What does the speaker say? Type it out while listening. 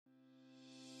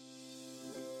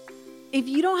If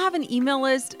you don't have an email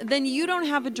list, then you don't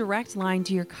have a direct line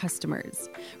to your customers.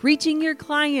 Reaching your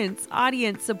clients,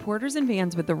 audience, supporters, and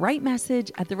fans with the right message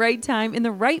at the right time in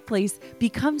the right place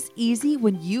becomes easy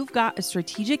when you've got a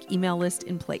strategic email list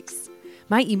in place.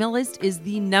 My email list is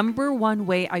the number one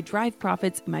way I drive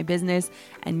profits in my business,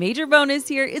 and major bonus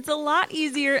here, it's a lot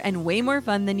easier and way more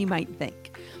fun than you might think.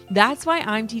 That's why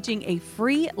I'm teaching a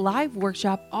free live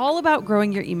workshop all about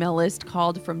growing your email list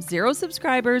called From Zero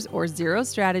Subscribers or Zero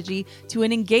Strategy to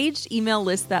an Engaged Email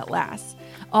List That Lasts.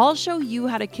 I'll show you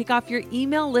how to kick off your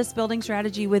email list building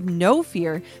strategy with no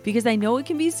fear, because I know it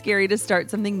can be scary to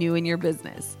start something new in your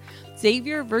business. Save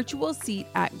your virtual seat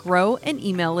at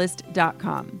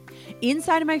growanemaillist.com.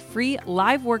 Inside of my free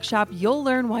live workshop, you'll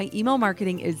learn why email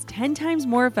marketing is 10 times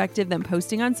more effective than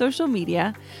posting on social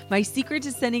media, my secret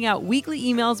to sending out weekly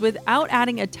emails without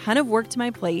adding a ton of work to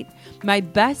my plate, my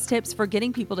best tips for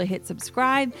getting people to hit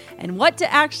subscribe, and what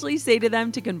to actually say to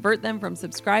them to convert them from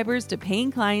subscribers to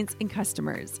paying clients and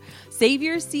customers. Save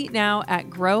your seat now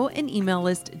at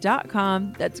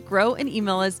growanemaillist.com. That's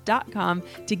growanemaillist.com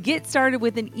to get started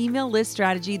with an email list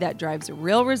strategy that drives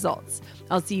real results.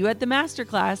 I'll see you at the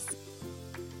masterclass.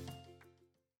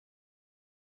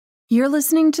 You're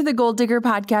listening to the Goal Digger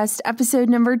Podcast, episode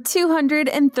number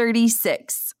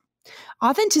 236.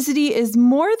 Authenticity is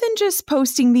more than just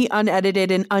posting the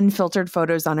unedited and unfiltered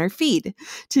photos on our feed.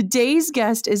 Today's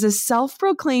guest is a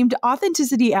self-proclaimed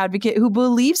authenticity advocate who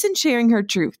believes in sharing her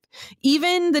truth.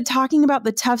 Even the talking about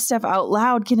the tough stuff out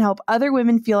loud can help other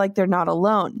women feel like they're not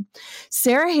alone.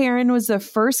 Sarah Hearon was the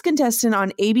first contestant on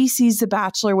ABC's The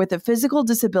Bachelor with a physical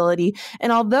disability,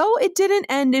 and although it didn't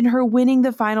end in her winning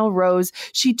the final rose,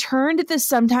 she turned the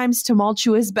sometimes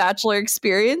tumultuous Bachelor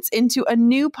experience into a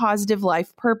new positive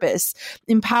life purpose,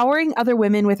 empowering other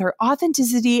women with her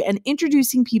authenticity and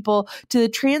introducing people to the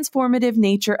transformative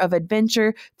nature of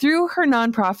adventure through her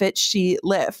nonprofit, She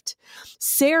Lift.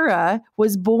 Sarah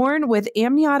was born with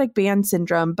amniotic band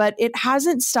syndrome, but it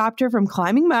hasn't stopped her from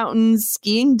climbing mountains,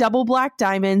 skiing double black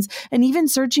diamonds, and even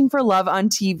searching for love on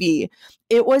TV.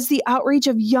 It was the outreach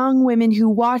of young women who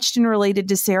watched and related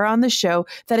to Sarah on the show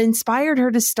that inspired her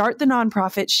to start the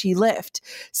nonprofit She Lift.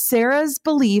 Sarah's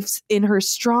beliefs in her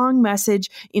strong message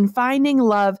in finding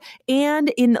love and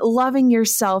in loving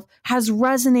yourself has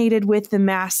resonated with the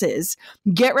masses.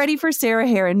 Get ready for Sarah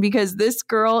Hearon, because this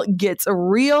girl gets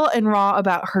real and raw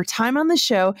about her time on the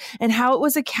show and how it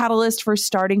was a catalyst for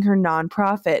starting her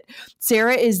nonprofit.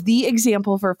 Sarah is the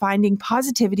example for finding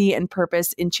positivity and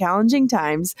purpose in challenging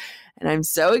times, and I'm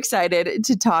so excited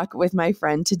to talk with my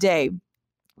friend today.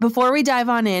 Before we dive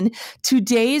on in,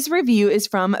 today's review is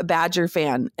from Badger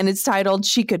Fan, and it's titled,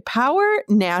 She Could Power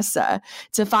NASA.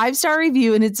 It's a 5-star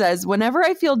review, and it says, whenever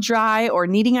I feel dry or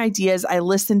needing ideas, I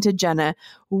listen to Jenna.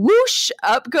 Whoosh,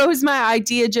 up goes my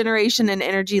idea generation and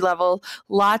energy level.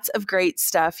 Lots of great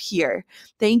stuff here.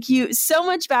 Thank you so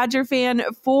much, Badger Fan,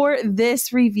 for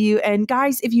this review. And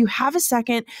guys, if you have a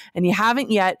second and you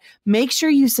haven't yet, make sure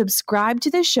you subscribe to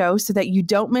the show so that you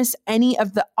don't miss any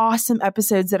of the awesome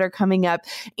episodes that are coming up.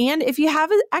 And if you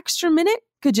have an extra minute,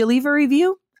 could you leave a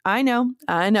review? I know.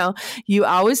 You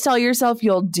always tell yourself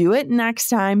you'll do it next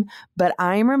time, but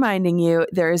I am reminding you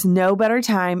there is no better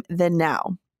time than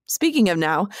now. Speaking of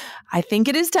now, I think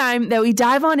it is time that we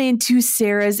dive on into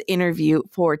Sarah's interview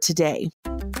for today.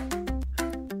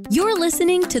 You're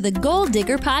listening to the Goal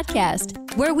Digger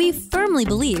Podcast, where we firmly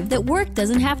believe that work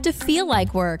doesn't have to feel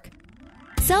like work.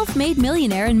 Self-made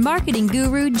millionaire and marketing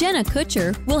guru Jenna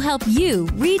Kutcher will help you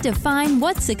redefine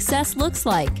what success looks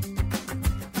like.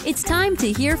 It's time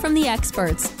to hear from the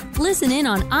experts, listen in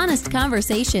on honest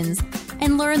conversations,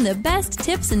 and learn the best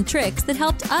tips and tricks that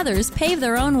helped others pave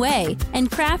their own way and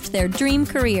craft their dream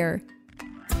career.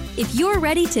 If you're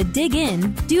ready to dig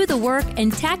in, do the work,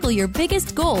 and tackle your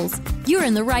biggest goals, you're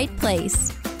in the right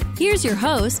place. Here's your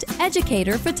host,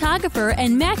 educator, photographer,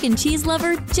 and mac and cheese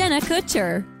lover, Jenna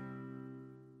Kutcher.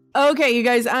 Okay, you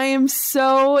guys, I am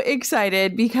so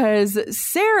excited because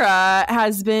Sarah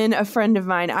has been a friend of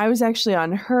mine. I was actually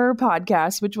on her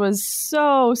podcast, which was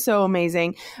so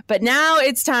amazing. But now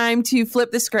it's time to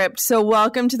flip the script. So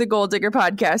welcome to the Goal Digger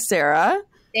Podcast, Sarah.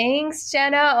 Thanks,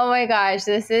 Jenna. Oh my gosh,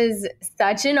 this is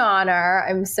such an honor.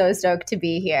 I'm so stoked to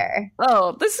be here.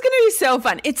 Oh, this is going to be so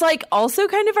fun. It's like also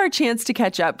kind of our chance to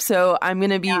catch up. So I'm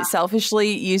going to be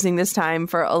selfishly using this time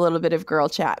for a little bit of girl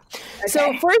chat. Okay.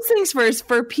 So first things first,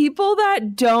 for people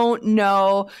that don't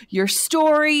know your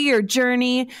story, your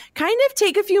journey, kind of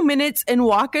take a few minutes and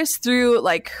walk us through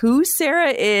like who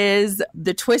Sarah is,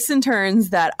 the twists and turns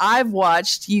that I've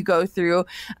watched you go through,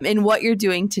 and what you're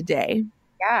doing today.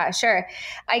 Yeah, sure.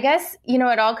 I guess,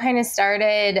 it all kind of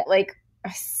started like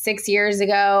 6 years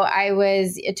ago, I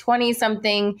was a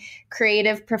 20-something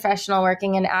creative professional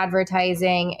working in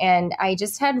advertising, and I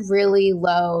just had really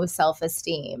low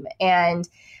self-esteem. And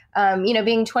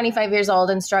being 25 years old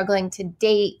and struggling to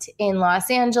date in Los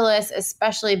Angeles,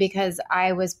 especially because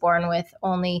I was born with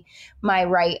only my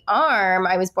right arm,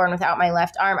 I was born without my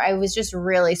left arm. I was just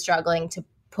really struggling to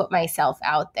put myself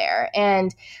out there.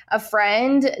 And a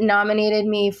friend nominated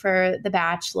me for The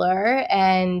Bachelor,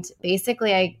 and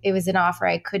basically it was an offer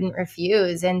I couldn't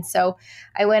refuse. And so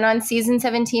I went on season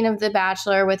 17 of The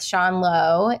Bachelor with Sean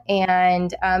Lowe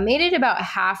and made it about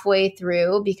halfway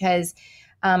through because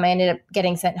I ended up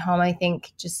getting sent home, I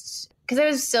think, just because I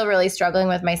was still really struggling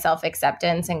with my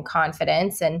self-acceptance and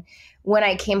confidence. And when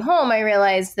I came home, I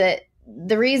realized that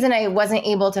the reason I wasn't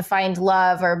able to find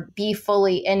love or be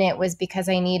fully in it was because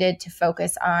I needed to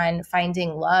focus on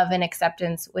finding love and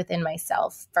acceptance within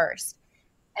myself first.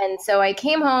 And so I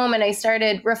came home and I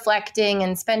started reflecting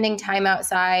and spending time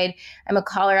outside. I'm a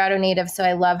Colorado native, so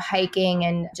I love hiking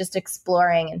and just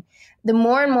exploring. And the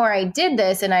more and more I did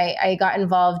this and I got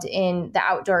involved in the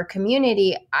outdoor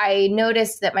community, I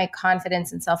noticed that my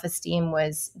confidence and self-esteem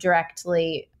was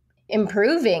directly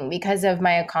improving because of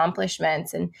my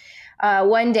accomplishments. And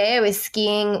one day I was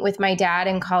skiing with my dad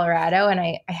in Colorado, and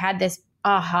I had this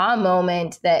aha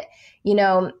moment that,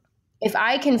 if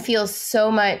I can feel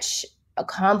so much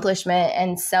accomplishment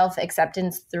and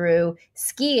self-acceptance through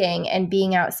skiing and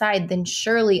being outside, then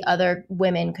surely other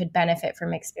women could benefit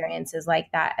from experiences like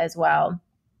that as well.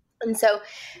 And so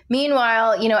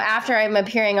meanwhile, after I'm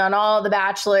appearing on all the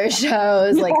Bachelor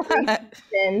shows, like 3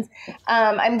 seasons,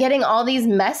 I'm getting all these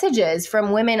messages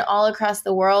from women all across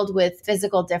the world with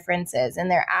physical differences,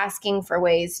 and they're asking for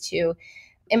ways to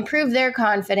improve their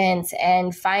confidence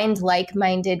and find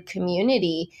like-minded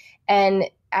community. And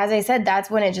as I said,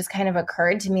 that's when it just kind of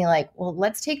occurred to me, like, well,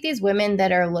 let's take these women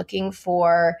that are looking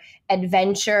for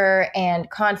adventure and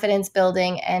confidence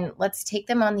building, and let's take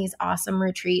them on these awesome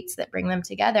retreats that bring them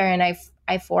together. And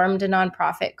I formed a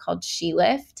nonprofit called She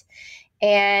Lift.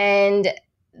 And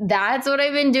that's what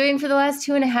I've been doing for the last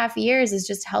 2.5 years, is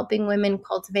just helping women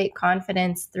cultivate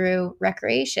confidence through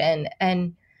recreation.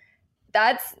 And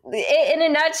that's it in a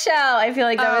nutshell. I feel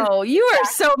like that was. You are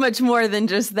so much more than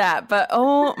just that. But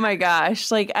oh my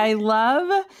gosh, like I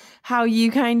love how you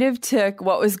kind of took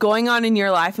what was going on in your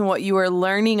life and what you were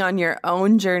learning on your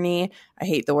own journey. I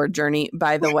hate the word journey,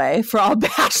 by the way, for all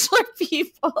Bachelor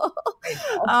people.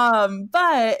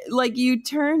 But like you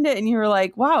turned it and you were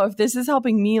like, wow, if this is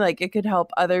helping me, like it could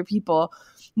help other people.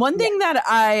 One thing that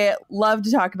I love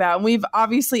to talk about, and we've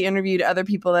obviously interviewed other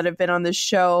people that have been on this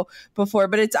show before,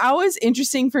 but it's always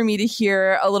interesting for me to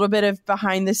hear a little bit of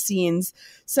behind the scenes.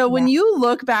 So when you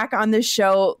look back on this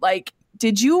show, like,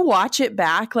 did you watch it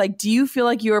back? Like, do you feel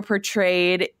like you were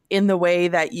portrayed in the way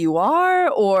that you are,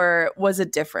 or was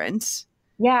it different?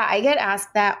 Yeah, I get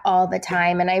asked that all the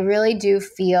time. And I really do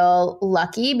feel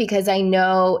lucky because I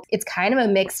know it's kind of a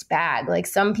mixed bag. Like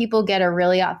some people get a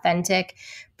really authentic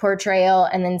portrayal,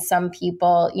 and then some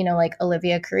people, like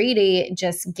Olivia Caridi,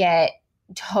 just get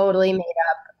totally made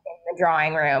up in the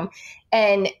drawing room.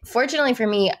 And fortunately for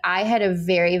me, I had a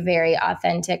very, very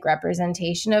authentic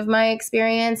representation of my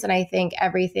experience. And I think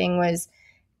everything was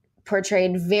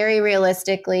portrayed very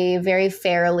realistically, very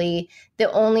fairly.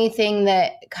 The only thing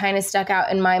that kind of stuck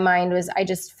out in my mind was I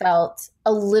just felt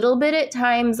a little bit at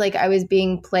times like I was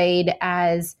being played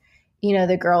as,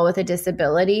 the girl with a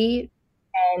disability.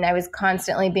 And I was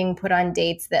constantly being put on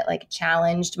dates that like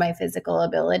challenged my physical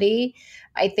ability.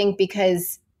 I think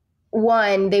because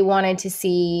one, they wanted to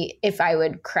see if I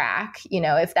would crack,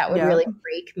 if that would really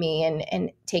break me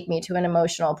and take me to an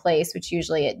emotional place, which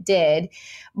usually it did.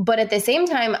 But at the same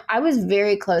time, I was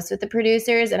very close with the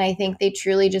producers, and I think they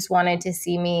truly just wanted to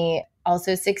see me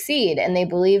also succeed, and they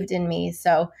believed in me.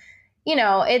 So,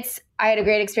 I had a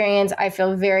great experience. I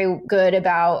feel very good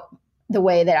about the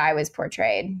way that I was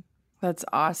portrayed. That's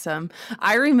awesome.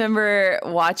 I remember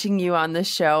watching you on the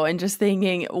show and just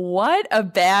thinking, what a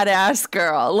badass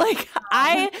girl. Like,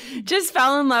 I just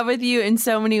fell in love with you in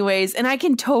so many ways. And I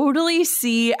can totally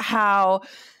see how,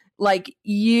 like,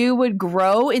 you would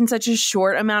grow in such a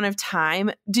short amount of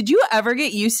time. Did you ever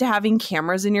get used to having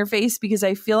cameras in your face? Because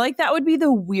I feel like that would be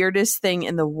the weirdest thing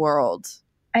in the world.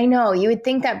 I know. You would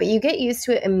think that, but you get used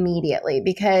to it immediately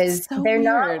because they're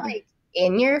not like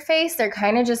in your face. They're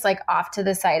kind of just like off to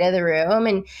the side of the room,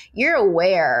 and you're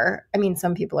aware. I mean,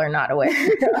 some people are not aware.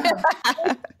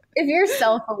 If you're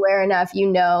self-aware enough, you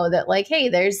know that like, hey,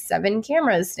 there's 7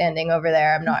 cameras standing over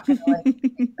there. I'm not going to like say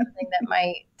something that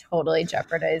might totally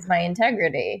jeopardize my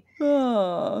integrity.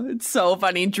 Oh, it's so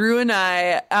funny. Drew and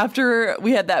I, after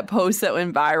we had that post that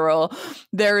went viral,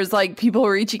 there was like people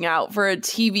reaching out for a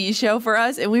TV show for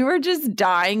us, and we were just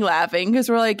dying laughing because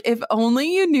we're like, if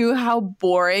only you knew how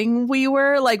boring we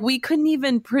were. Like, we couldn't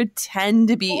even pretend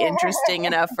to be interesting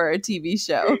enough for a TV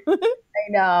show.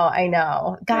 I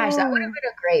know. Gosh, that would have been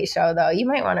a great show, though. You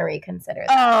might want to reconsider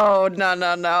that. Oh,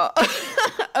 no.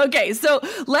 Okay, so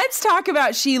let's talk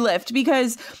about SheLift,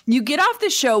 because you get off the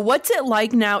show. What's it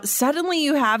like now? Suddenly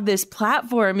you have this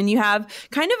platform and you have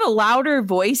kind of a louder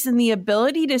voice and the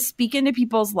ability to speak into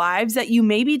people's lives that you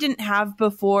maybe didn't have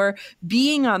before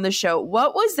being on the show.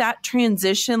 What was that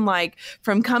transition like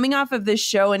from coming off of this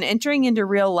show and entering into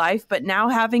real life, but now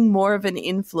having more of an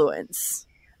influence?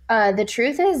 The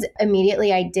truth is,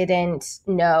 immediately I didn't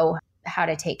know how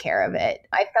to take care of it.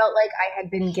 I felt like I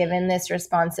had been given this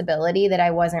responsibility that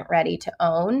I wasn't ready to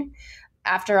own.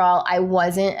 After all, I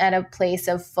wasn't at a place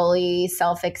of fully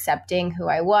self-accepting who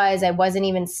I was. I wasn't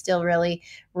even still really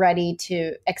ready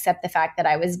to accept the fact that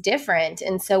I was different.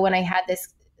 And so when I had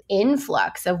this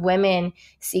influx of women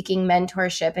seeking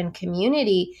mentorship and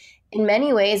community, in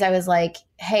many ways I was like,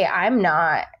 hey, I'm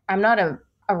not a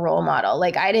role model.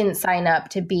 Like, I didn't sign up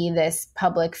to be this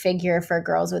public figure for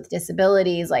girls with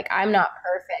disabilities. Like, I'm not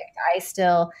perfect. I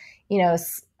still,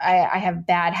 I have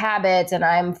bad habits and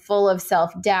I'm full of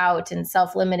self-doubt and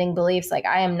self-limiting beliefs. Like,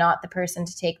 I am not the person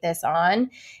to take this on.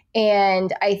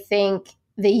 And I think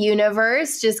the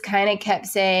universe just kind of kept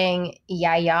saying,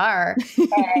 yeah, you are.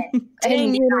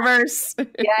 Dang, universe. Yeah,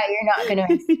 you're not going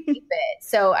to escape it.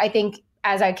 So I think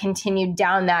as I continued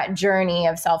down that journey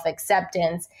of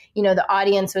self-acceptance, the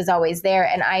audience was always there.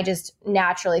 And I just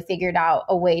naturally figured out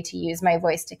a way to use my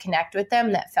voice to connect with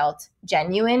them that felt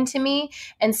genuine to me.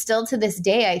 And still to this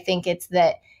day, I think it's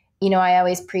that, I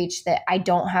always preach that I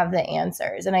don't have the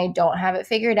answers and I don't have it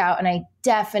figured out. And I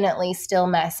definitely still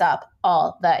mess up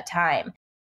all the time.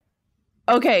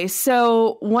 Okay,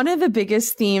 so one of the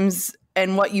biggest themes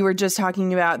and what you were just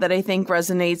talking about that I think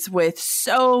resonates with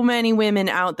so many women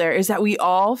out there is that we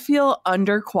all feel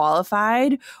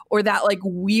underqualified, or that like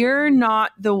we're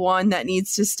not the one that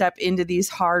needs to step into these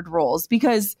hard roles,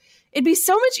 because it'd be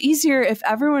so much easier if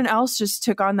everyone else just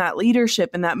took on that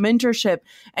leadership and that mentorship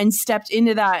and stepped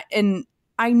into that. And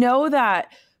I know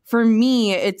that for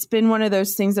me, it's been one of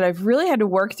those things that I've really had to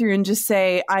work through and just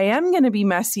say, I am going to be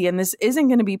messy and this isn't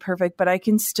going to be perfect, but I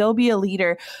can still be a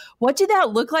leader. What did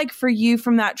that look like for you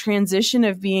from that transition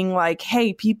of being like,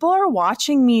 hey, people are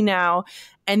watching me now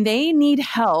and they need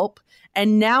help.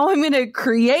 And now I'm going to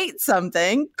create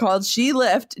something called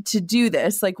SheLift to do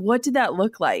this. Like, what did that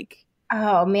look like?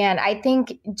 Oh, man, I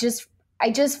think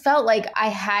I just felt like I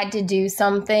had to do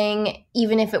something,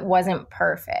 even if it wasn't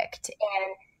perfect.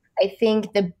 And I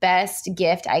think the best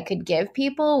gift I could give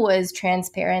people was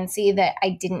transparency, that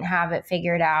I didn't have it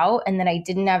figured out and that I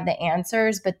didn't have the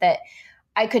answers, but that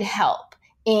I could help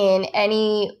in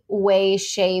any way,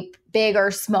 shape, big or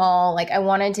small. Like, I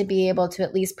wanted to be able to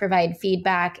at least provide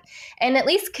feedback and at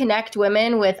least connect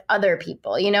women with other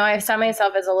people. I saw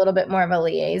myself as a little bit more of a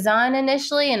liaison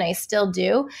initially, and I still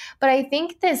do. But I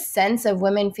think this sense of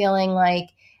women feeling like,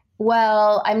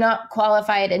 well, I'm not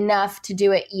qualified enough to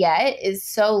do it yet is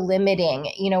so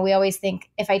limiting. We always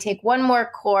think if I take one more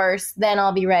course, then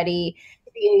I'll be ready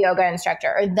to be a yoga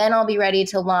instructor, or then I'll be ready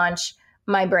to launch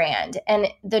my brand. And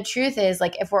the truth is,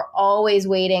 like, if we're always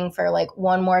waiting for like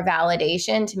one more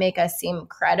validation to make us seem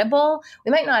credible,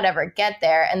 we might not ever get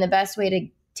there. And the best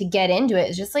way to get into it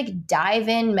is just like dive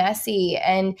in messy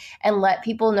and let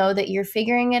people know that you're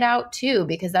figuring it out too,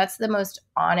 because that's the most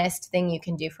honest thing you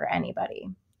can do for anybody.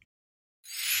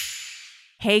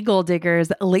 Hey, Goal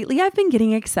Diggers. Lately, I've been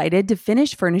getting excited to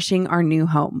finish furnishing our new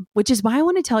home, which is why I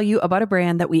want to tell you about a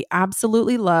brand that we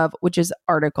absolutely love, which is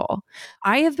Article.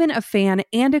 I have been a fan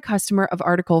and a customer of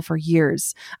Article for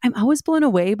years. I'm always blown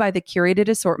away by the curated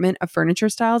assortment of furniture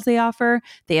styles they offer.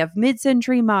 They have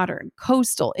mid-century modern,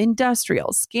 coastal,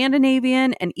 industrial,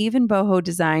 Scandinavian, and even boho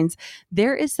designs.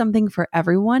 There is something for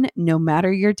everyone, no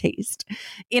matter your taste.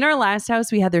 In our last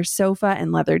house, we had their sofa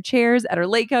and leather chairs. At our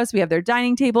lake house, we have their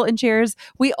dining table and chairs.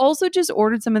 We also just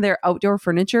ordered some of their outdoor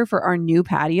furniture for our new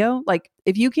patio. Like,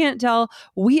 if you can't tell,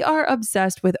 we are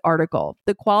obsessed with Article.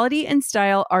 The quality and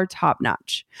style are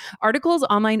top-notch. Article's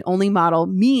online-only model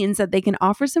means that they can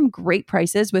offer some great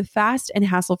prices with fast and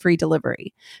hassle-free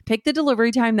delivery. Pick the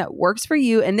delivery time that works for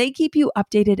you, and they keep you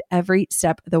updated every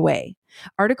step of the way.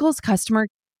 Article's customer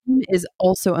team is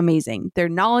also amazing. They're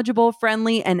knowledgeable,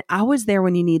 friendly, and always there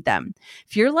when you need them.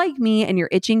 If you're like me and you're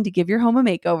itching to give your home a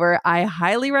makeover, I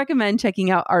highly recommend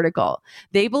checking out Article.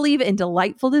 They believe in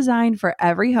delightful design for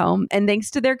every home, and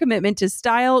thanks to their commitment to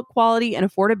style, quality, and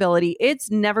affordability,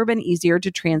 it's never been easier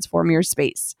to transform your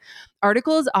space.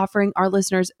 Article is offering our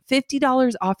listeners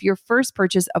 $50 off your first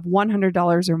purchase of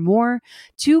 $100 or more.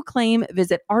 To claim,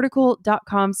 visit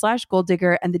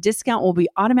article.com/goaldigger and the discount will be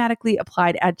automatically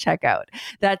applied at checkout.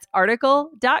 That's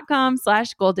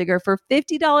article.com/goaldigger for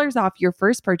 $50 off your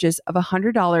first purchase of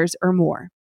 $100 or more.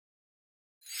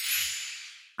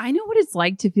 I know what it's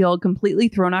like to feel completely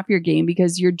thrown off your game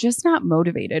because you're just not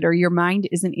motivated or your mind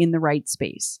isn't in the right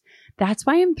space. That's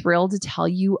why I'm thrilled to tell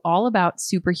you all about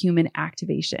Superhuman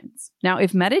Activations. Now,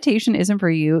 if meditation isn't for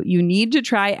you, you need to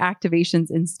try Activations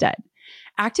instead.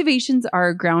 Activations are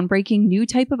a groundbreaking new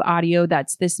type of audio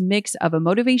that's this mix of a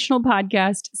motivational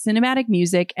podcast, cinematic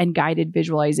music, and guided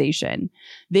visualization.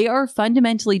 They are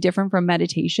fundamentally different from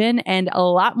meditation and a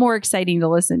lot more exciting to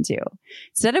listen to.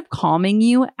 Instead of calming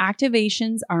you,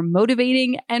 activations are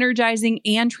motivating, energizing,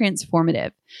 and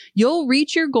transformative. You'll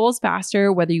reach your goals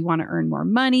faster, whether you want to earn more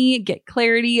money, get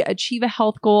clarity, achieve a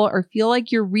health goal, or feel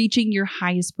like you're reaching your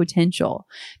highest potential.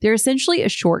 They're essentially a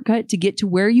shortcut to get to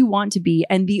where you want to be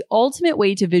and the ultimate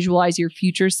way to visualize your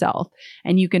future self.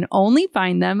 And you can only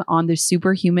find them on the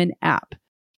Superhuman app.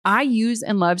 I use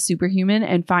and love Superhuman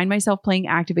and find myself playing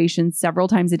activations several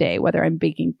times a day, whether I'm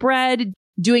baking bread,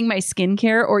 doing my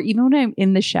skincare, or even when I'm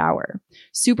in the shower.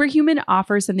 Superhuman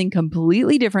offers something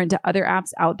completely different to other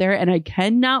apps out there, and I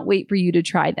cannot wait for you to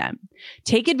try them.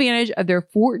 Take advantage of their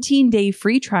 14-day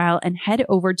free trial and head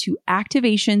over to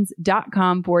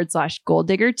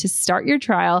activations.com/goaldigger to start your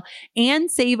trial and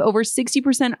save over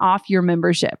 60% off your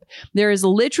membership. There is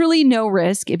literally no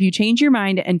risk. If you change your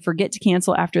mind and forget to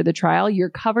cancel after the trial, you're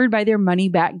covered by their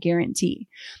money-back guarantee.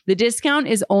 The discount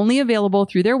is only available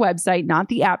through their website, not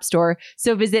the App Store.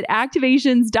 So visit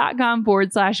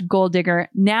activations.com/goaldigger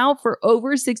now for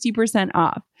over 60%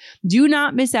 off. Do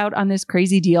not miss out on this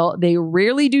crazy deal. They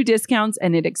rarely do discounts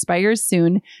and it expires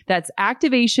soon. That's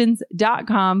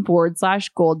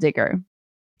activations.com/goaldigger.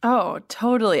 Oh,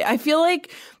 totally. I feel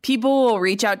like people will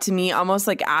reach out to me almost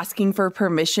like asking for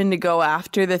permission to go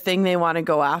after the thing they want to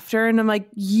go after. And I'm like,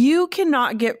 you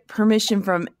cannot get permission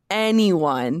from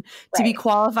anyone to be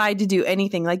qualified to do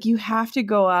anything. Like, you have to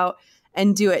go out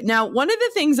and do it. Now, one of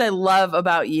the things I love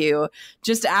about you,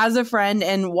 just as a friend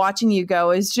and watching you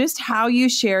go, is just how you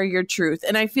share your truth.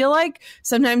 And I feel like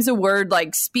sometimes a word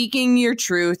like speaking your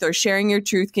truth or sharing your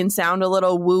truth can sound a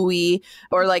little wooey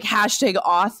or like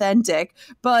 #authentic.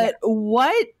 But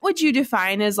what would you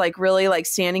define as like really like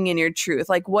standing in your truth?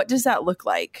 Like, what does that look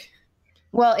like?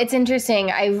 Well, it's interesting.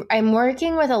 I'm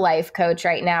working with a life coach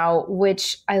right now,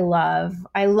 which I love.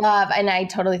 And I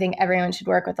totally think everyone should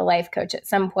work with a life coach at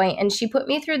some point. And she put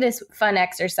me through this fun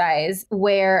exercise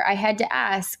where I had to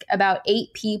ask about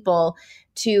 8 people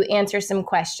to answer some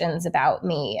questions about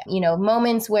me. You know,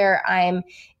 moments where I'm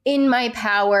in my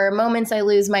power, moments I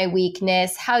lose my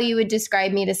weakness, how you would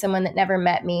describe me to someone that never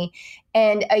met me.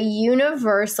 And a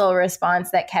universal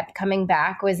response that kept coming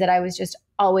back was that I was just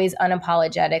always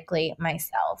unapologetically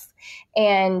myself.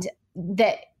 And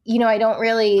that, you know, I don't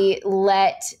really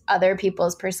let other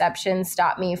people's perceptions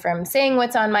stop me from saying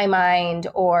what's on my mind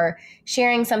or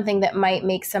sharing something that might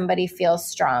make somebody feel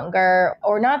stronger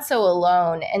or not so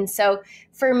alone. And so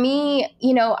for me,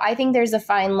 you know, I think there's a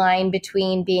fine line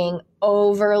between being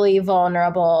overly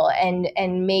vulnerable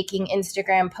and making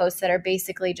Instagram posts that are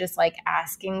basically just like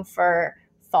asking for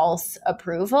false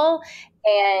approval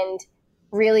and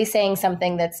really saying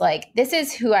something that's like, this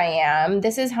is who I am.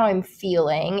 This is how I'm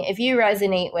feeling. If you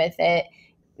resonate with it,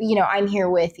 you know, I'm here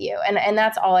with you. And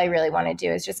that's all I really want to do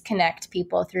is just connect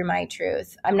people through my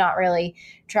truth. I'm not really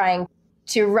trying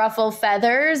to ruffle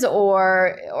feathers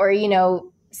or, you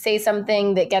know, say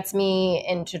something that gets me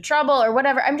into trouble or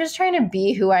whatever. I'm just trying to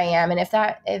be who I am. And if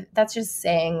that's just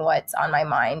saying what's on my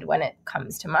mind when it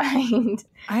comes to mind.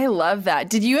 I love that.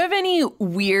 Did you have any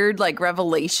weird like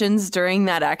revelations during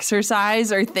that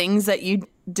exercise or things that you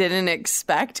didn't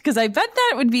expect? Because I bet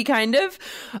that would be kind of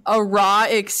a raw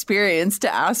experience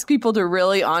to ask people to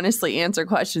really honestly answer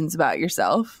questions about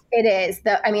yourself. It is.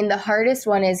 The hardest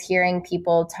one is hearing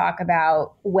people talk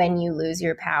about when you lose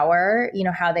your power, you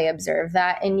know, how they observe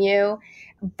that in you.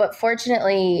 But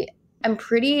fortunately, I'm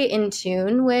pretty in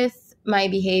tune with my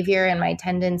behavior and my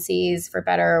tendencies for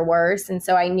better or worse. And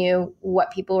so I knew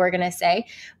what people were going to say.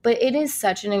 But it is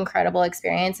such an incredible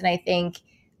experience. And I think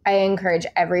I encourage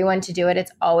everyone to do it.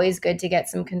 It's always good to get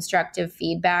some constructive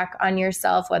feedback on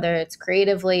yourself, whether it's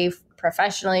creatively,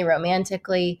 professionally,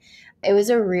 romantically. it was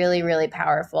a really, really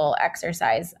powerful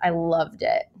exercise. I loved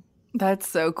it. That's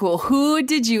so cool. Who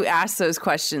did you ask those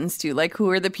questions to? Like, who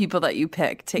are the people that you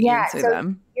picked to answer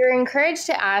them? You're encouraged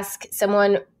to ask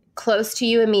someone close to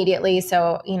you immediately.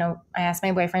 So, I asked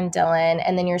my boyfriend, Dylan,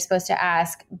 and then you're supposed to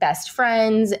ask best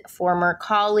friends, former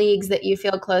colleagues that you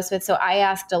feel close with. So I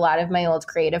asked a lot of my old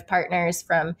creative partners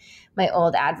from my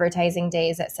old advertising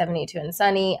days at 72 and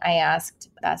Sunny. I asked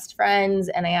best friends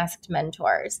and I asked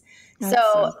mentors. That's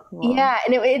so cool. Yeah.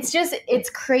 And it's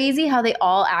crazy how they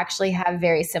all actually have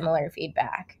very similar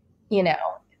feedback,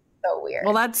 So weird.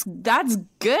 Well, that's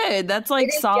good. That's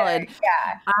like solid. Good.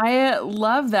 Yeah. I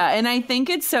love that. And I think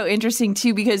it's so interesting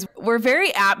too, because we're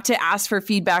very apt to ask for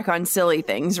feedback on silly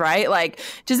things, right? Like,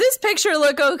 does this picture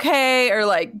look okay? Or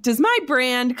like, does my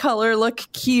brand color look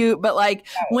cute? But like,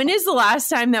 when is the last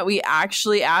time that we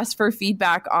actually asked for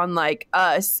feedback on like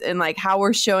us and like how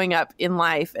we're showing up in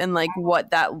life and like what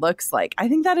that looks like? I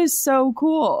think that is so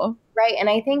cool. Right. And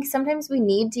I think sometimes we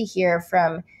need to hear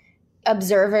from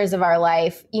observers of our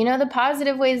life, the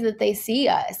positive ways that they see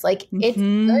us. Like it's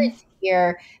good to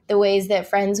hear the ways that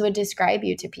friends would describe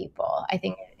you to people. I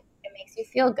think it makes you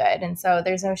feel good. And so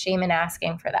there's no shame in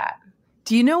asking for that.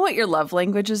 Do you know what your love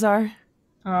languages are?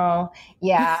 Oh,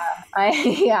 yeah.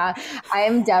 I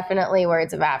am definitely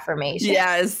words of affirmation.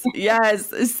 Yes,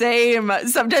 same.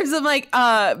 Sometimes I'm like,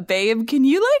 babe, can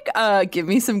you give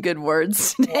me some good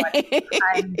words today?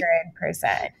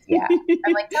 100%. Yeah.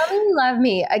 I'm like, tell me you love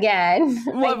me again.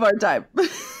 One more time.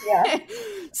 Yeah.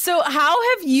 So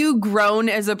how have you grown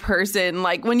as a person?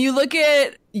 Like when you look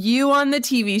at you on the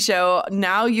TV show,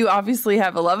 now you obviously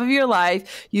have a love of your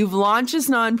life. You've launched this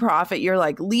nonprofit. You're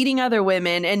like leading other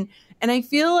women. And I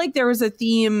feel like there was a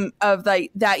theme of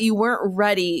like that you weren't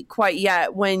ready quite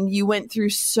yet when you went through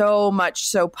so much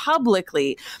so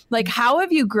publicly. Like, how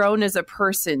have you grown as a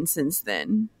person since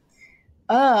then?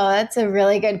 Oh, that's a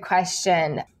really good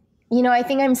question. I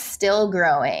think I'm still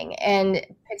growing. And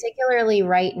particularly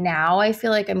right now, I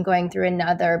feel like I'm going through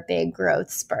another big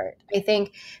growth spurt. I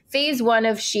think phase one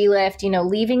of SheLift,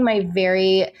 leaving my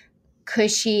very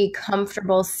cushy,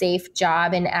 comfortable, safe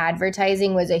job in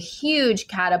advertising was a huge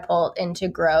catapult into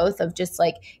growth of just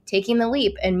like taking the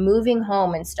leap and moving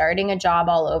home and starting a job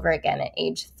all over again at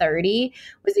age 30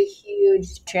 was a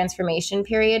huge transformation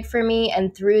period for me.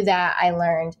 And through that, I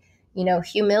learned,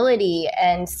 humility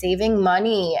and saving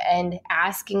money and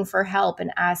asking for help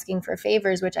and asking for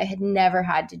favors, which I had never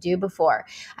had to do before.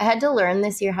 I had to learn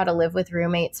this year how to live with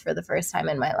roommates for the first time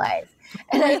in my life.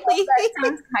 And I know that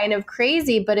sounds kind of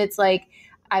crazy, but it's like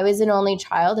I was an only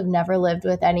child. I've never lived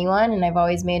with anyone, and I've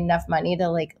always made enough money to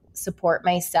like support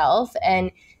myself.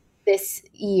 And this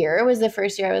year was the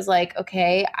first year I was like,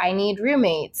 okay, I need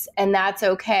roommates, and that's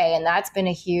okay. And that's been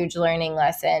a huge learning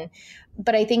lesson.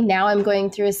 But I think now I'm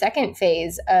going through a second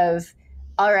phase of,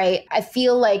 all right, I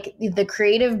feel like the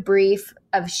creative brief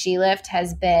of SheLift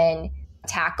has been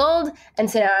tackled.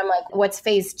 And so now I'm like, what's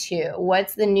phase two?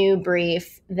 What's the new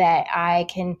brief that I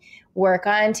can work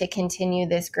on to continue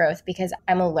this growth? Because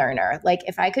I'm a learner. Like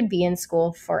if I could be in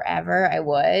school forever, I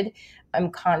would. I'm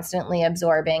constantly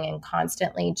absorbing and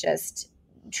constantly just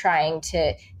trying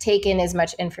to take in as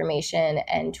much information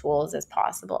and tools as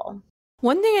possible.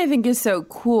 One thing I think is so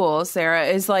cool, Sarah,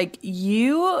 is like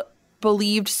you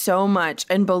believed so much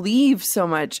and believe so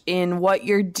much in what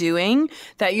you're doing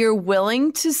that you're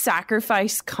willing to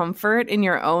sacrifice comfort in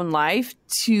your own life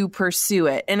to pursue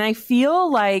it. And I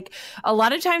feel like a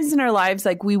lot of times in our lives,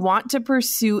 like we want to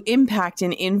pursue impact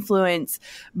and influence,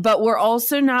 but we're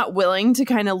also not willing to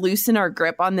kind of loosen our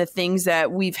grip on the things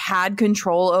that we've had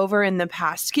control over in the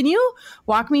past. Can you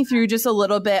walk me through just a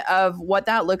little bit of what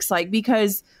that looks like?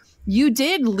 Because you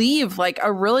did leave like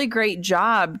a really great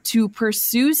job to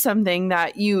pursue something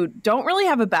that you don't really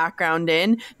have a background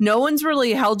in. No one's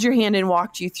really held your hand and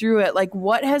walked you through it. Like,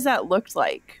 what has that looked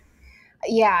like?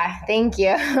 Yeah, thank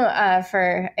you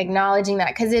for acknowledging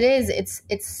that, because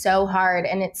it's so hard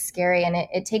and it's scary and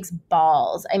it takes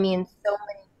balls. I mean, so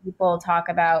many people talk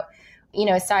about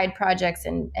side projects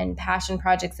and passion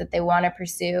projects that they want to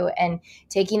pursue, and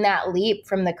taking that leap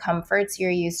from the comforts you're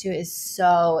used to is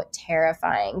so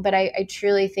terrifying. But I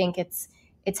truly think it's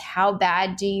how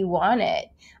bad do you want it?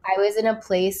 I was in a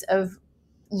place of,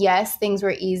 yes, things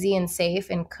were easy and safe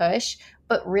and cush,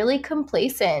 but really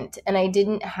complacent. And I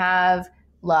didn't have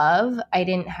love. I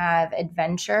didn't have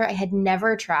adventure. I had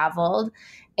never traveled.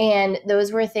 And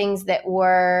those were things that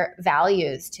were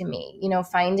values to me.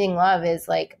 Finding love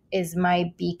is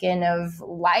my beacon of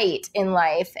light in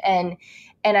life. And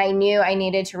I knew I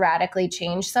needed to radically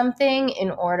change something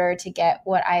in order to get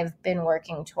what I've been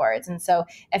working towards. And so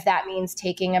if that means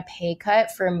taking a pay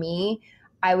cut for me,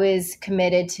 I was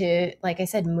committed to, like I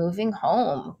said, moving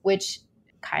home, which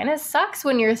kind of sucks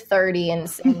when you're 30 and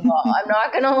single. I'm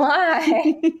not going to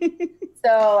lie.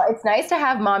 So it's nice to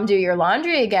have mom do your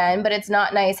laundry again, but it's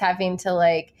not nice having to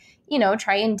like, you know,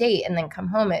 try and date and then come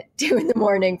home at 2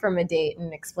 a.m. from a date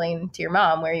and explain to your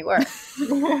mom where you were.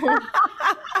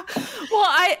 Well,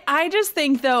 I just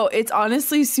think though, it's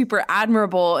honestly super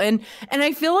admirable. And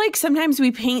I feel like sometimes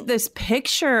we paint this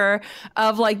picture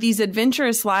of like these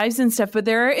adventurous lives and stuff, but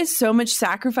there is so much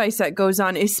sacrifice that goes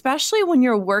on, especially when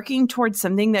you're working towards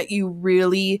something that you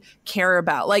really care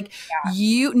about. Like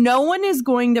no one is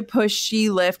going to push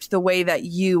She-Lift the way that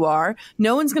you are.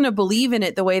 No one's going to believe in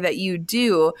it the way that you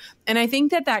do. And I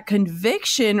think that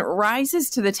conviction rises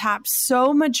to the top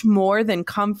so much more than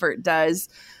comfort does.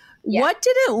 Yeah. What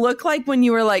did it look like when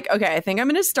you were like, okay, I think I'm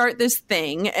going to start this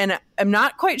thing and I'm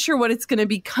not quite sure what it's going to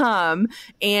become.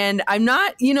 And I'm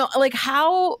not, you know, like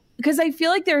how, because I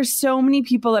feel like there are so many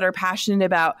people that are passionate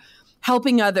about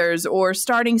helping others or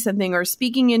starting something or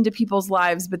speaking into people's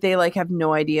lives, but they like have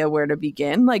no idea where to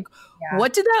begin. Like,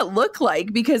 what did that look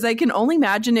like? Because I can only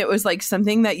imagine it was like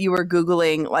something that you were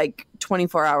Googling like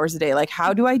 24 hours a day. Like,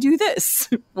 how do I do this?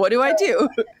 What do I do?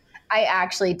 I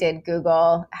actually did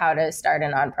Google how to start a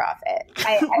nonprofit.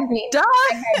 I mean,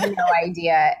 I had no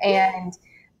idea.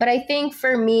 But I think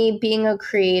for me, being a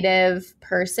creative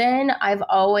person, I've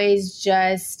always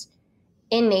just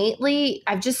innately,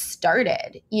 I've just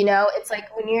started, you know, it's like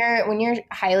when you're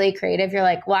highly creative, you're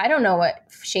like, well, I don't know what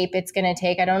shape it's going to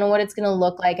take. I don't know what it's going to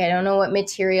look like. I don't know what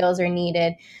materials are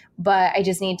needed, but I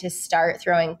just need to start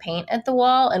throwing paint at the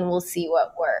wall and we'll see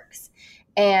what works.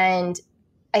 And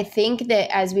I think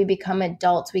that as we become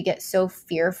adults, we get so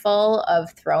fearful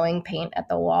of throwing paint at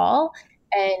the wall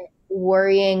and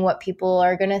worrying what people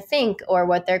are going to think or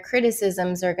what their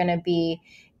criticisms are going to be.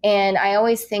 And I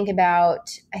always think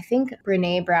about, I think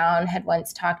Brené Brown had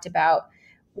once talked about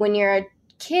when you're a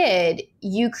kid,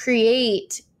 you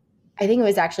create, I think it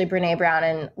was actually Brené Brown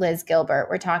and Liz Gilbert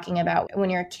were talking about when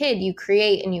you're a kid, you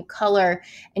create and you color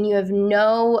and you have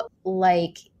no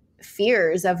like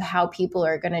fears of how people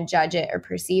are going to judge it or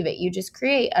perceive it. You just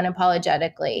create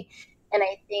unapologetically. And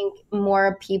I think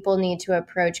more people need to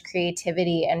approach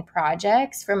creativity and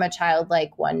projects from a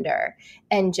childlike wonder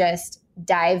and just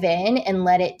dive in and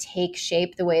let it take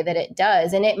shape the way that it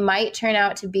does. And it might turn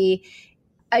out to be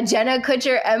a Jenna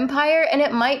Kutcher empire, and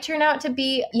it might turn out to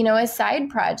be, you know, a side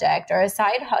project or a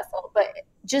side hustle, but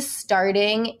just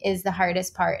starting is the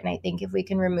hardest part. And I think if we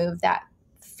can remove that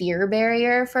fear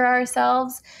barrier for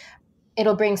ourselves,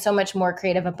 it'll bring so much more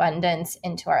creative abundance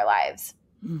into our lives.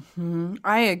 Mm-hmm.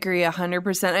 I agree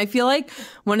 100%. I feel like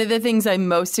one of the things I'm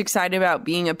most excited about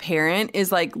being a parent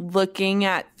is like looking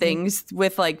at things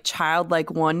with like childlike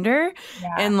wonder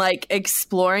and like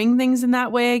exploring things in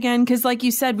that way again. Cause like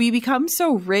you said, we become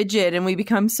so rigid and we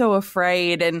become so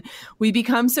afraid and we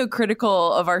become so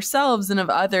critical of ourselves and of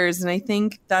others. And I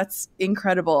think that's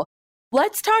incredible.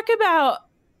 Let's talk about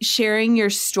sharing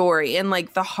your story and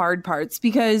like the hard parts,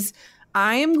 because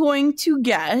I am going to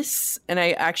guess, and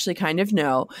I actually kind of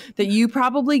know, that you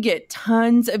probably get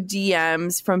tons of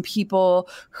DMs from people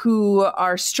who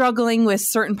are struggling with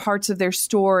certain parts of their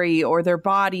story or their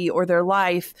body or their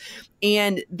life,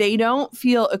 and they don't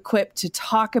feel equipped to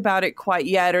talk about it quite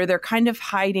yet, or they're kind of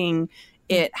hiding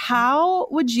it. How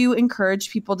would you encourage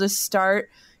people to start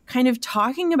kind of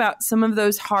talking about some of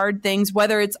those hard things,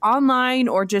 whether it's online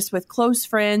or just with close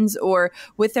friends or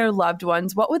with their loved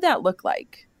ones? What would that look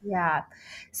like? Yeah.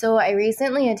 So I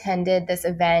recently attended this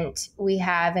event we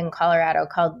have in Colorado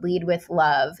called Lead with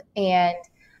Love. And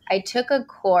I took a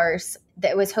course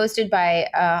that was hosted by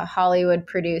a Hollywood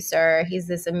producer. He's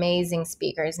this amazing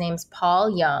speaker. His name's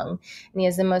Paul Young, and he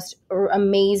has the most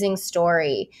amazing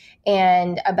story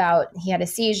and about he had a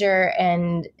seizure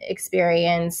and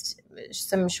experienced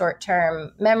some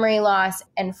short-term memory loss.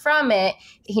 And from it,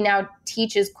 he now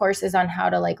teaches courses on how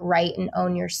to like write and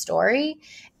own your story.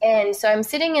 And so I'm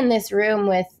sitting in this room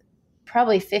with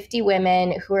probably 50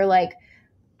 women who are like,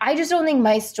 I just don't think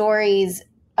my story's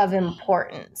of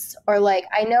importance, or like,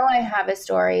 I know I have a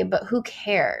story, but who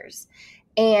cares?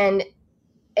 And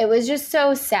it was just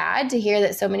so sad to hear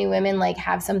that so many women like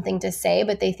have something to say,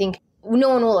 but they think no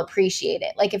one will appreciate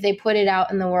it. Like if they put it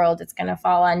out in the world, it's going to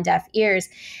fall on deaf ears.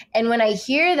 And when I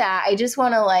hear that, I just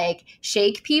want to like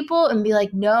shake people and be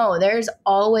like, no, there's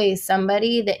always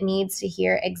somebody that needs to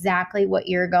hear exactly what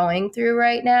you're going through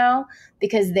right now,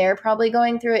 because they're probably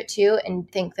going through it too and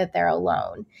think that they're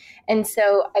alone. And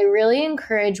so I really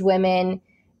encourage women,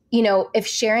 you know, if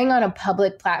sharing on a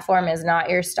public platform is not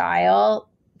your style,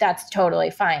 that's totally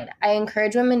fine. I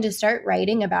encourage women to start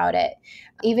writing about it,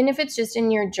 even if it's just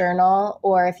in your journal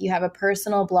or if you have a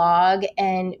personal blog,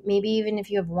 and maybe even if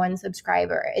you have one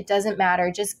subscriber, it doesn't matter.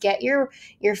 Just get your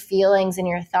feelings and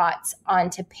your thoughts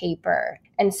onto paper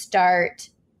and start,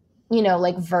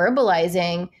 like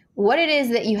verbalizing what it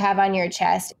is that you have on your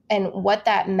chest and what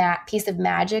that piece of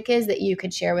magic is that you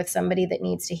could share with somebody that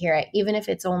needs to hear it, even if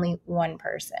it's only one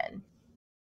person.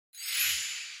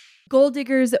 Goal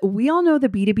diggers, we all know the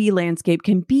B2B landscape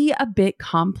can be a bit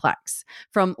complex.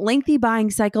 From lengthy buying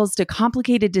cycles to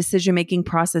complicated decision-making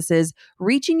processes,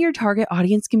 reaching your target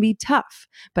audience can be tough.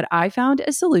 But I found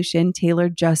a solution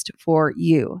tailored just for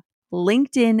you: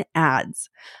 LinkedIn ads.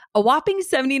 A whopping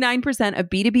 79% of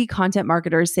B2B content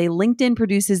marketers say LinkedIn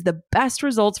produces the best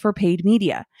results for paid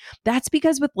media. That's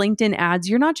because with LinkedIn ads,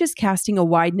 you're not just casting a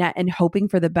wide net and hoping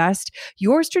for the best,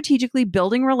 you're strategically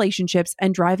building relationships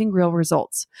and driving real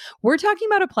results. We're talking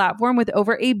about a platform with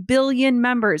over 1 billion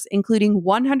members, including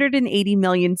 180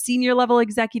 million senior level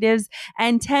executives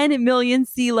and 10 million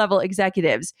C-level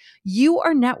executives. You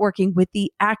are networking with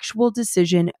the actual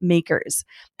decision makers.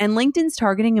 And LinkedIn's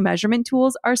targeting and measurement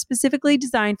tools are specifically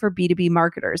designed for B2B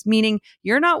marketers, meaning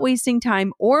you're not wasting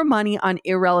time or money on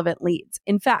irrelevant leads.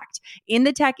 In fact, in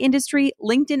the tech industry,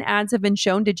 LinkedIn ads have been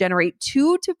shown to generate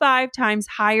 2 to 5 times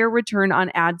higher return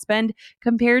on ad spend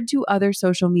compared to other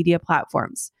social media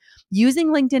platforms. Using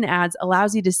LinkedIn ads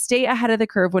allows you to stay ahead of the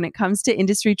curve when it comes to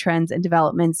industry trends and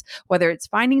developments, whether it's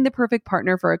finding the perfect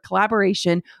partner for a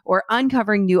collaboration or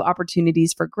uncovering new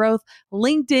opportunities for growth.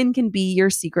 LinkedIn can be your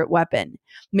secret weapon.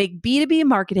 Make B2B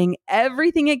marketing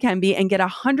everything it can be and get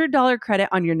 $100 credit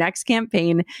on your next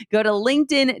campaign. Go to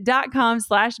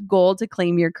linkedin.com/goal to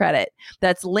claim your credit.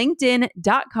 That's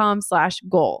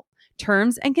linkedin.com/goal.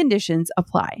 Terms and conditions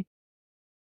apply.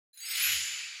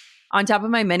 On top of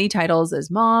my many titles as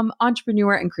mom,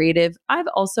 entrepreneur, and creative, I've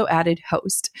also added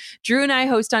host. Drew and I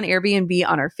host on Airbnb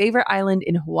on our favorite island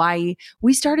in Hawaii.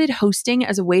 We started hosting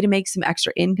as a way to make some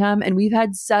extra income, and we've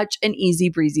had such an easy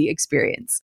breezy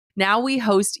experience. Now we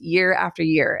host year after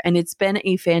year, and it's been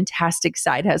a fantastic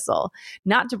side hustle.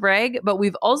 Not to brag, but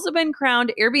we've also been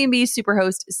crowned Airbnb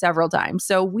Superhost several times,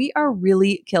 so we are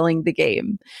really killing the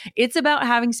game. It's about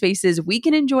having spaces we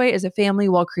can enjoy as a family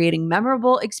while creating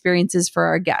memorable experiences for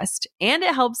our guests, and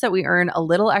it helps that we earn a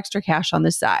little extra cash on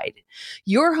the side.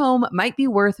 Your home might be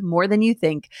worth more than you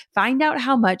think. Find out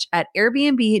how much at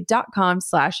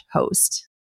airbnb.com/host.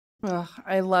 Oh,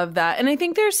 I love that. And I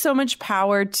think there's so much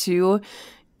power too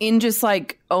in just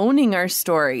like owning our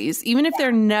stories, even if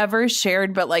they're never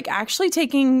shared, but like actually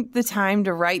taking the time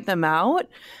to write them out.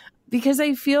 Because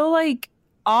I feel like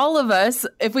all of us,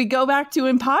 if we go back to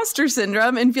imposter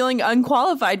syndrome and feeling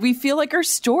unqualified, we feel like our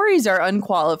stories are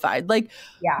unqualified. Like,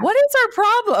 what is our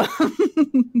problem?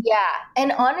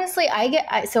 And honestly,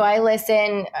 I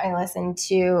listen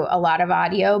to a lot of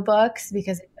audiobooks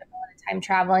because I spend a lot of time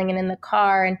traveling and in the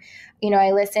car, and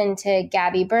I listen to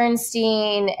Gabby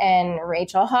Bernstein and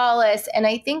Rachel Hollis. And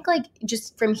I think like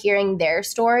just from hearing their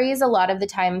stories, a lot of the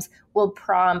times will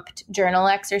prompt journal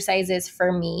exercises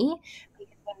for me.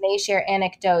 Because when they share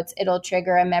anecdotes, it'll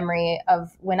trigger a memory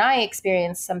of when I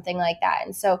experienced something like that.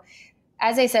 And so,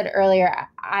 as I said earlier,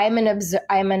 I'm an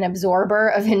absorber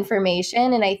of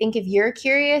information. And I think if you're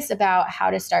curious about how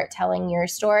to start telling your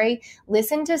story,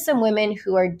 listen to some women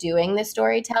who are doing the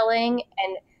storytelling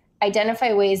and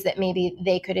identify ways that maybe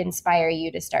they could inspire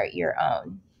you to start your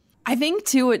own. I think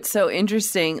too, it's so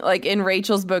interesting. Like in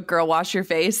Rachel's book, Girl, Wash Your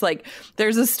Face, like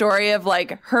there's a story of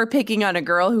like her picking on a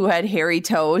girl who had hairy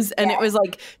toes. And it was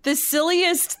like the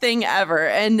silliest thing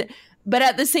ever. But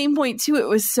at the same point too, it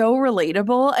was so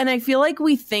relatable. And I feel like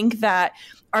we think that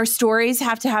our stories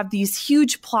have to have these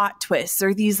huge plot twists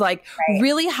or these like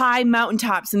really high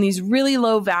mountaintops and these really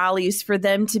low valleys for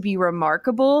them to be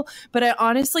remarkable. But I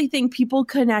honestly think people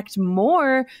connect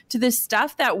more to the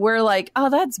stuff that we're like, oh,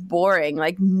 that's boring.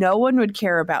 Like no one would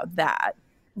care about that.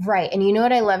 Right. And you know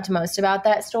what I loved most about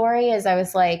that story is I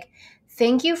was like,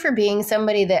 thank you for being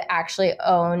somebody that actually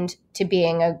owned to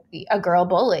being a girl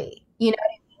bully. You know what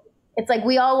I mean? It's like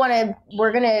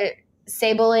we're going to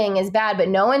say bullying is bad, but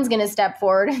no one's going to step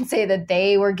forward and say that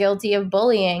they were guilty of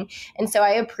bullying. And so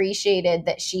I appreciated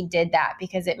that she did that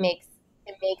because it makes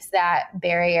that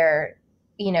barrier,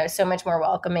 so much more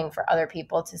welcoming for other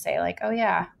people to say like, oh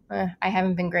yeah, I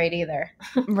haven't been great either.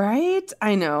 Right?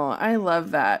 I know. I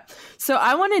love that. So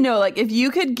I want to know, like, if you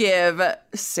could give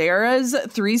Sarah's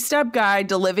 3-step guide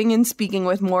to living and speaking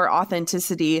with more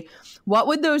authenticity, what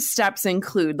would those steps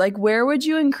include? Like, where would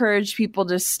you encourage people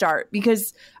to start?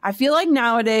 Because I feel like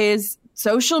nowadays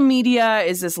social media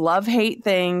is this love-hate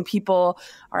thing. People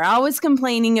are always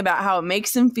complaining about how it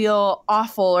makes them feel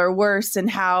awful or worse and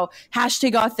how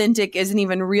 #authentic isn't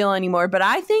even real anymore. But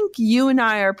I think you and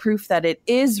I are proof that it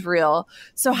is real.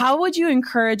 So how would you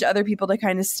encourage other people to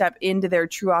kind of step into their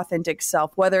true authentic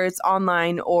self, whether it's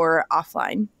online or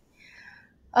offline?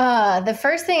 The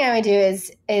first thing I would do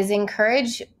is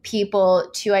encourage people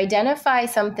to identify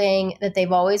something that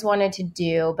they've always wanted to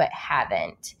do but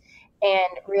haven't,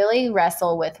 and really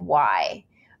wrestle with why.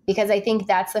 Because I think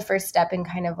that's the first step in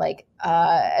kind of like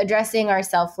addressing our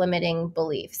self-limiting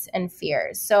beliefs and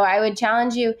fears. So I would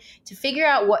challenge you to figure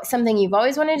out what something you've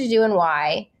always wanted to do and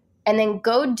why, and then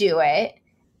go do it,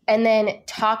 and then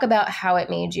talk about how it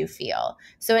made you feel.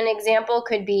 So an example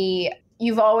could be,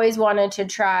 you've always wanted to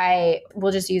try,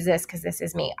 we'll just use this because this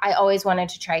is me. I always wanted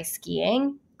to try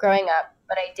skiing growing up,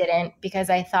 but I didn't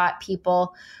because I thought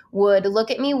people would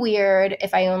look at me weird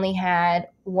if I only had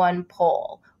one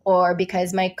pole, or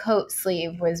because my coat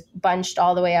sleeve was bunched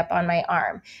all the way up on my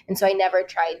arm. And so I never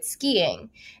tried skiing.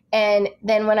 And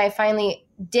then when I finally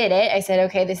did it, I said,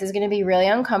 okay, this is going to be really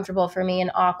uncomfortable for me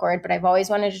and awkward, but I've always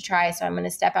wanted to try, so I'm going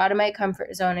to step out of my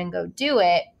comfort zone and go do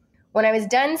it. When I was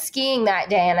done skiing that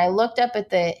day and I looked up at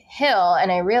the hill and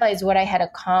I realized what I had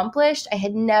accomplished, I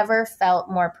had never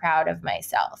felt more proud of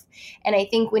myself. And I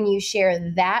think when you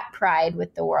share that pride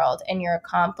with the world and your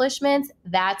accomplishments,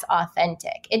 that's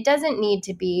authentic. It doesn't need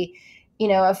to be,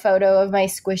 a photo of my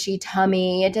squishy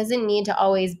tummy. It doesn't need to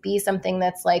always be something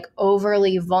that's like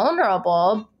overly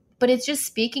vulnerable, but it's just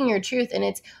speaking your truth, and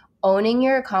it's owning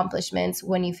your accomplishments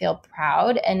when you feel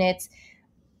proud, and it's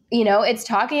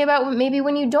talking about maybe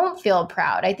when you don't feel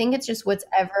proud. I think it's just what's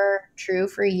ever true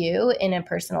for you in a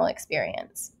personal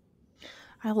experience.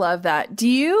 I love that.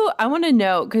 I want to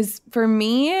know, because for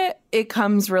me, it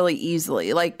comes really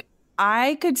easily. Like,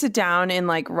 I could sit down and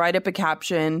like write up a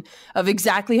caption of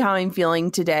exactly how I'm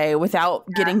feeling today without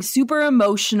getting super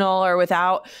emotional or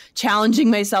without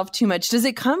challenging myself too much. Does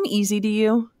it come easy to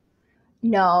you?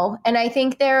 No. And I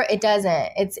think it doesn't.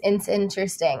 It's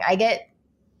interesting. I get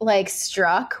like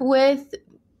struck with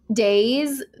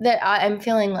days that I'm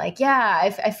feeling like,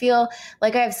 I feel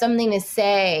like I have something to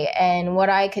say and what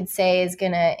I could say is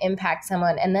going to impact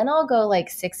someone. And then I'll go like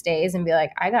 6 days and be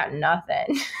like, I got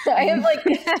nothing. I have like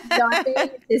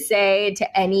nothing to say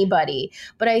to anybody.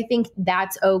 But I think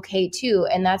that's okay too.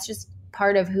 And that's just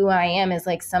part of who I am, is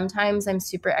like sometimes I'm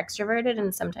super extroverted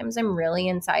and sometimes I'm really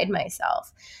inside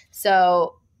myself.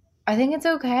 So I think it's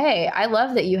okay. I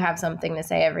love that you have something to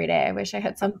say every day. I wish I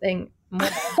had something more.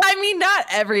 I mean, not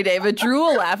every day, but Drew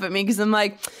will laugh at me because I'm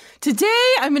like,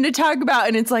 today I'm going to talk about,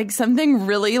 and it's like something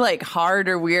really like hard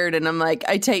or weird. And I'm like,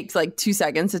 I take like 2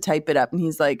 seconds to type it up. And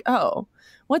he's like, oh,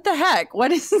 what the heck?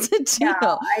 What is the deal?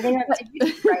 Yeah, I think did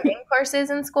you do writing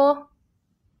courses in school?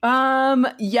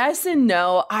 Yes and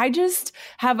no. I just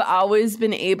have always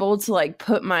been able to like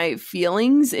put my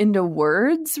feelings into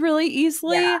words really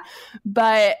easily. Yeah.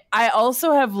 But I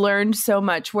also have learned so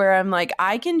much where I'm like,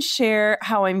 I can share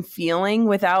how I'm feeling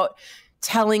without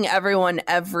telling everyone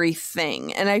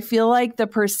everything. And I feel like the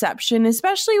perception,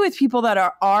 especially with people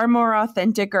that are more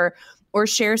authentic or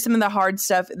share some of the hard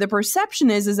stuff, the perception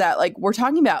is that like we're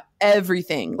talking about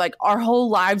everything. Like our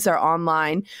whole lives are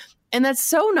online. And that's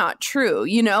so not true.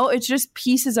 It's just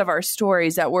pieces of our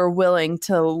stories that we're willing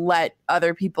to let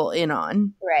other people in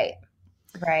on. Right.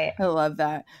 I love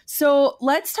that. So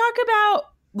let's talk about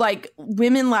like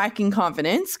women lacking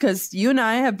confidence, because you and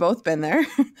I have both been there.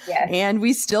 Yes. And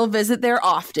we still visit there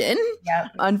often,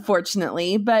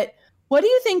 unfortunately. But what do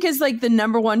you think is like the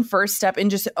number one first step in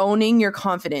just owning your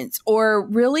confidence, or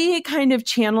really kind of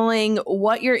channeling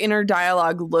what your inner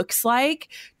dialogue looks like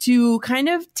to kind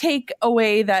of take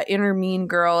away that inner mean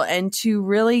girl and to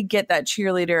really get that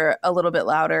cheerleader a little bit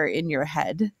louder in your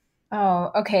head?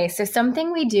 Oh, okay. So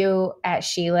something we do at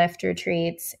She Lift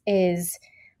retreats is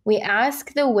we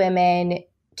ask the women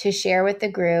to share with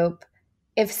the group,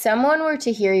 if someone were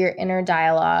to hear your inner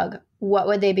dialogue, what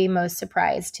would they be most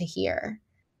surprised to hear?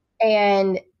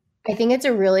 And I think it's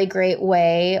a really great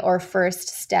way or first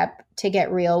step to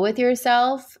get real with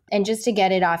yourself and just to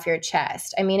get it off your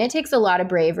chest. I mean, it takes a lot of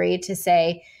bravery to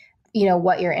say,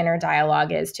 what your inner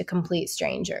dialogue is to complete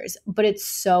strangers, but it's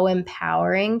so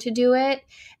empowering to do it.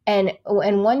 And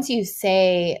once you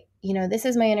say, this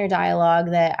is my inner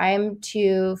dialogue that I'm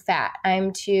too fat,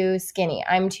 I'm too skinny,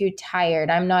 I'm too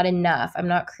tired, I'm not enough, I'm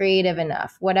not creative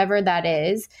enough, whatever that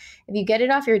is, if you get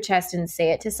it off your chest and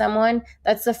say it to someone,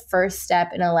 that's the first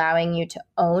step in allowing you to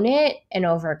own it and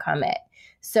overcome it.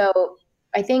 So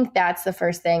I think that's the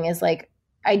first thing, is like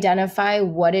identify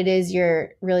what it is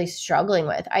you're really struggling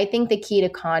with. I think the key to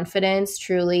confidence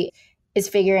truly is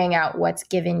figuring out what's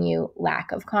given you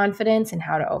lack of confidence and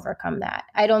how to overcome that.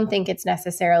 I don't think it's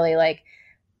necessarily like,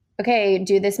 okay,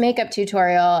 do this makeup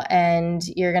tutorial and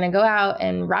you're going to go out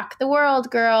and rock the world,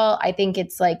 girl. I think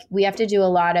it's like we have to do a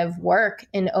lot of work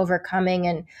in overcoming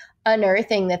and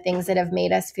unearthing the things that have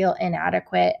made us feel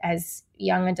inadequate as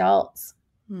young adults.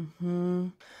 Mm-hmm.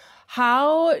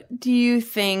 How do you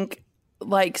think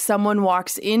like someone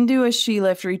walks into a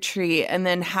SheLift retreat and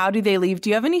then how do they leave? Do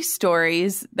you have any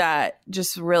stories that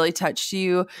just really touched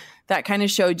you that kind of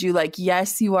showed you like,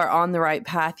 yes, you are on the right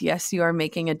path. Yes, you are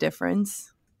making a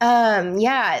difference?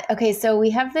 Yeah. Okay. So we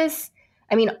have this,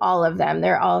 I mean, all of them,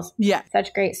 they're all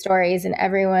such great stories and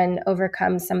everyone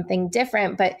overcomes something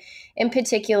different. But in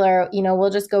particular, you know, we'll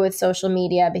just go with social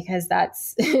media because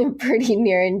that's pretty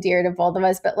near and dear to both of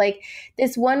us. But like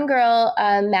this one girl,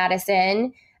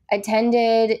 Madison,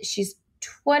 attended, she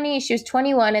was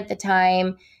 21 at the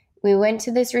time. We went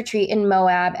to this retreat in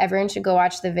Moab. Everyone should go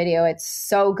watch the video. It's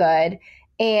so good.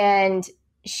 And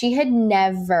she had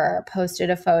never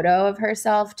posted a photo of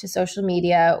herself to social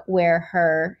media where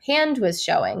her hand was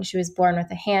showing. She was born with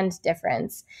a hand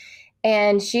difference.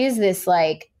 And she's this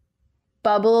like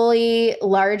bubbly,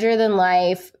 larger than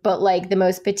life, but like the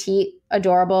most petite,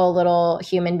 adorable little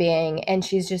human being. And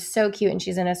she's just so cute. And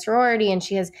she's in a sorority and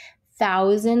she has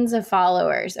thousands of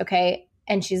followers. Okay.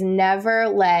 And she's never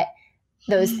let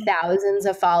those thousands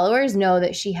of followers know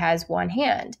that she has one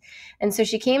hand. And so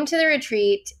she came to the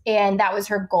retreat and that was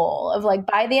her goal of like,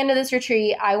 by the end of this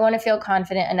retreat, I want to feel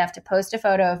confident enough to post a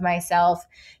photo of myself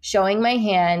showing my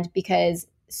hand because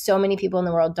so many people in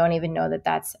the world don't even know that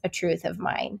that's a truth of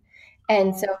mine.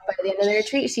 And so by the end of the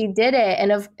retreat, she did it.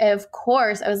 And of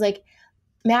course, I was like,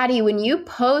 Maddie, when you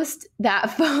post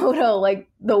that photo, like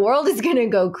the world is going to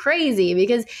go crazy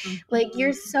because like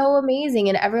you're so amazing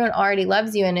and everyone already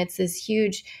loves you. And it's this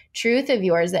huge truth of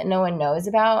yours that no one knows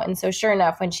about. And so sure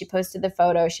enough, when she posted the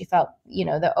photo, she felt, you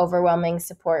know, the overwhelming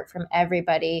support from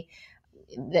everybody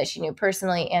that she knew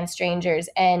personally and strangers.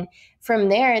 And from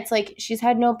there, it's like she's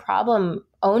had no problem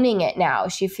owning it now.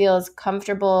 She feels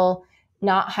comfortable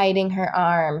not hiding her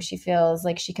arm. She feels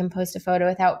like she can post a photo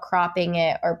without cropping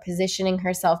it or positioning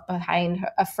herself behind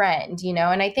a friend, you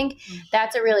know? And I think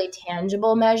that's a really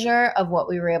tangible measure of what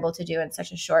we were able to do in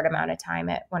such a short amount of time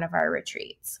at one of our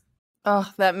retreats.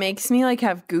 Oh, that makes me like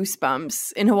have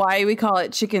goosebumps. In Hawaii, we call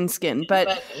it chicken skin,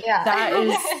 but yeah.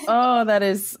 that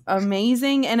is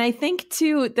amazing. And I think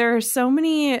too, there are so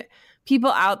many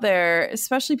people out there,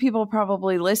 especially people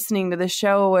probably listening to the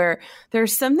show, where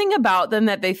there's something about them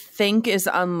that they think is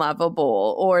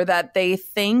unlovable or that they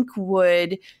think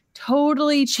would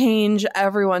totally change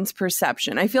everyone's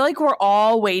perception. I feel like we're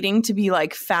all waiting to be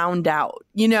like found out,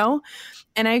 you know?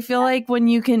 And I feel like when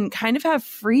you can kind of have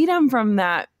freedom from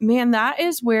that, man, that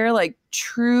is where like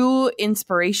true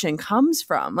inspiration comes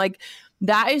from. Like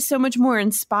that is so much more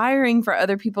inspiring for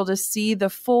other people to see the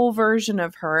full version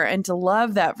of her and to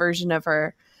love that version of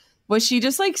her. Was she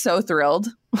just like so thrilled?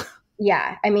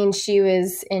 Yeah. I mean, she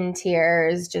was in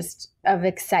tears just of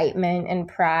excitement and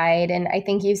pride. And I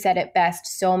think you said it best.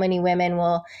 So many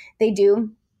women they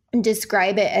do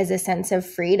describe it as a sense of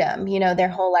freedom. You know, their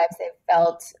whole lives they've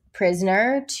felt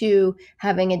prisoner to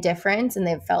having a difference and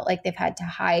they've felt like they've had to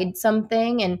hide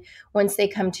something. And once they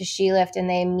come to SheLift and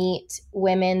they meet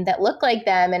women that look like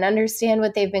them and understand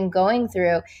what they've been going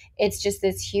through, it's just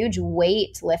this huge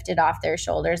weight lifted off their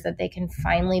shoulders that they can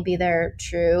finally be their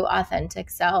true, authentic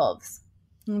selves.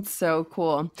 That's so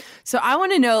cool. So I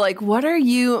want to know, like, what are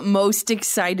you most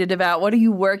excited about? What are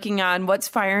you working on? What's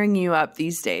firing you up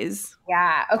these days?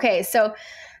 Yeah. Okay. So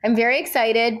I'm very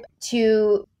excited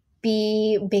to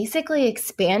be basically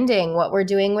expanding what we're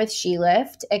doing with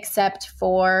SheLift, except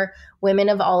for women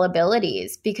of all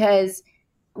abilities. Because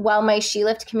while my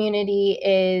SheLift community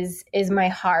is my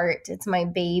heart, it's my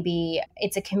baby,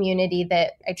 it's a community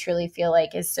that I truly feel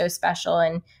like is so special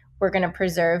and we're going to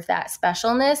preserve that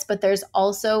specialness. But there's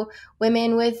also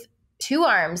women with 2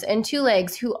 arms and 2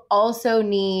 legs who also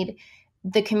need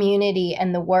the community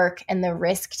and the work and the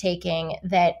risk taking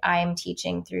that I'm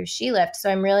teaching through SheLift.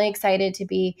 So I'm really excited to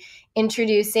be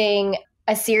introducing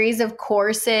a series of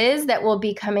courses that will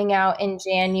be coming out in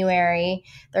January.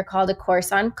 They're called A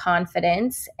Course on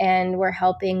Confidence, and we're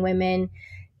helping women,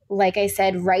 like I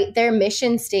said, write their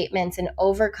mission statements and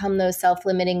overcome those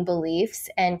self-limiting beliefs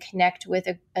and connect with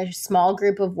a small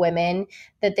group of women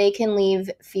that they can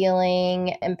leave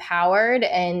feeling empowered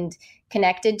and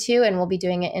connected to. And we'll be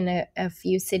doing it in a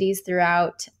few cities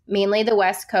throughout, mainly the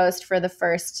West Coast for the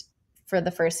first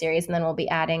series. And then we'll be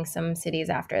adding some cities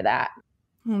after that.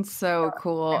 That's so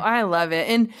cool. I love it.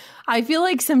 And I feel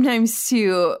like sometimes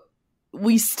too,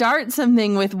 we start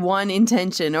something with one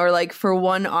intention or like for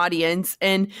one audience,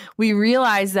 and we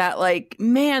realize that like,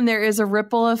 man, there is a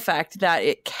ripple effect that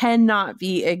it cannot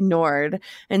be ignored.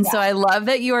 And so I love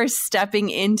that you are stepping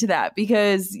into that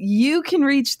because you can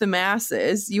reach the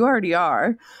masses. You already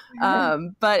are.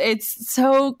 But it's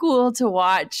so cool to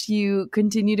watch you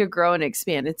continue to grow and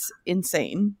expand. It's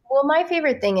insane. Well, my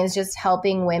favorite thing is just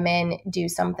helping women do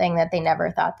something that they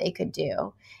never thought they could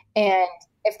do. And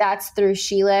if that's through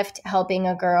SheLift, helping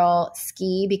a girl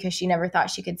ski because she never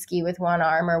thought she could ski with one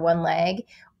arm or one leg,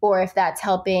 or if that's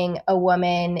helping a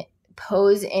woman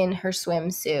pose in her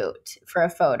swimsuit for a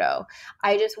photo.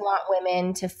 I just want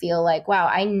women to feel like, wow,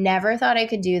 I never thought I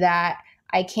could do that.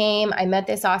 I met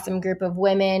this awesome group of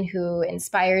women who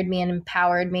inspired me and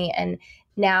empowered me. And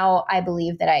now I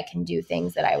believe that I can do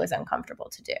things that I was uncomfortable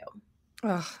to do.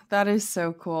 Oh, that is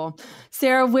so cool.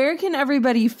 Sarah, where can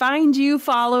everybody find you,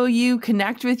 follow you,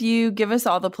 connect with you? Give us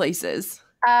all the places.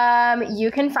 You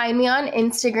can find me on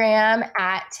Instagram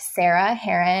at Sarah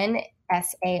Herron,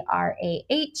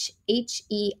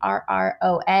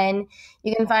 SarahHerron.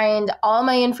 You can find all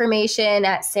my information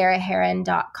at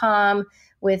sarahherron.com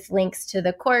with links to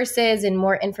the courses and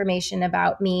more information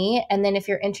about me. And then if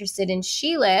you're interested in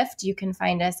SheLift, you can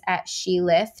find us at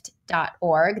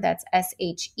shelift.org. That's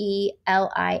SHELIFT.org.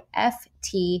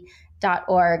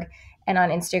 And on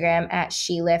Instagram at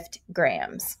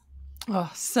SheLiftGrams.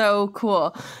 Oh, so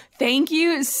cool. Thank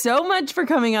you so much for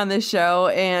coming on this show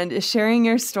and sharing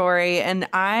your story. And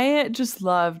I just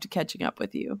loved catching up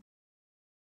with you.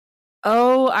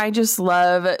 Oh, I just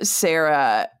love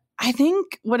Sarah. I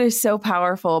think what is so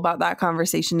powerful about that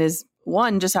conversation is,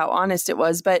 one, just how honest it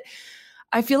was, but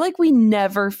I feel like we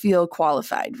never feel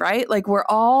qualified, right? Like we're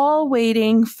all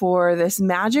waiting for this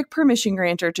magic permission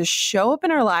granter to show up in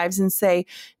our lives and say,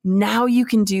 now you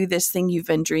can do this thing you've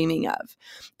been dreaming of.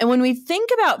 And when we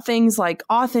think about things like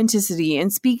authenticity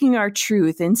and speaking our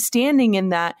truth and standing in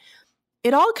that,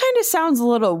 it all kind of sounds a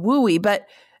little wooey, but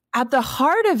at the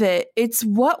heart of it, it's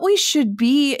what we should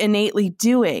be innately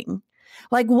doing.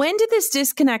 Like, when did this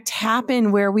disconnect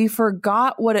happen where we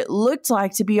forgot what it looked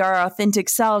like to be our authentic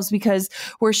selves because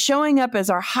we're showing up as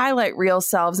our highlight reel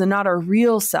selves and not our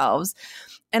real selves?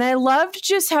 And I loved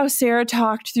just how Sarah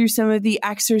talked through some of the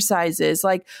exercises,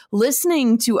 like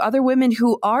listening to other women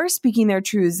who are speaking their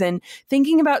truths and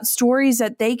thinking about stories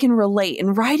that they can relate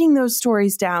and writing those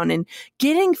stories down and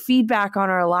getting feedback on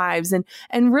our lives and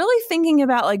really thinking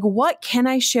about like, what can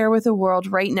I share with the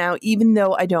world right now, even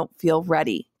though I don't feel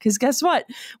ready? Because guess what?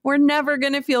 We're never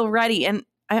going to feel ready. And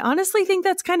I honestly think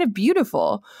that's kind of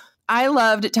beautiful. I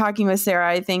loved talking with Sarah.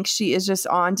 I think she is just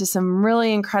on to some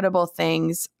really incredible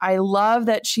things. I love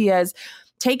that she has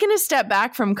taken a step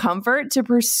back from comfort to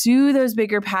pursue those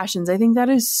bigger passions. I think that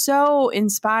is so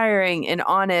inspiring and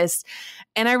honest.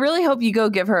 And I really hope you go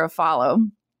give her a follow.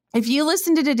 If you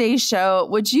listen to today's show,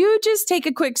 would you just take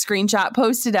a quick screenshot,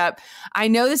 post it up? I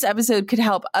know this episode could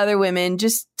help other women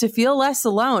just to feel less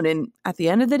alone. And at the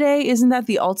end of the day, isn't that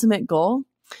the ultimate goal?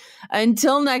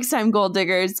 Until next time, goal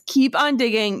diggers, keep on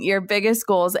digging your biggest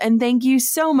goals. And thank you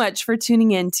so much for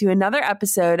tuning in to another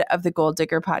episode of the Goal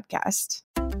Digger Podcast.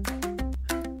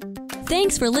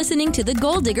 Thanks for listening to the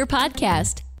Goal Digger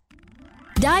Podcast.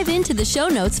 Dive into the show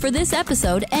notes for this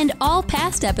episode and all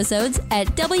past episodes at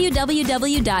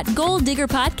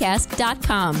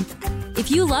www.goaldiggerpodcast.com.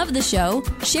 If you love the show,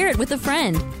 share it with a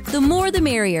friend. The more the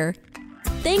merrier.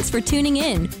 Thanks for tuning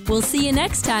in. We'll see you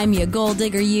next time, you goal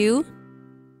digger, you.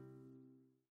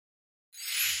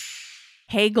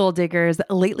 Hey, goal diggers.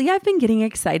 Lately, I've been getting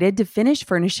excited to finish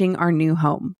furnishing our new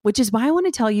home, which is why I want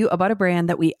to tell you about a brand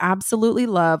that we absolutely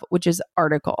love, which is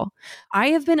Article.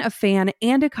 I have been a fan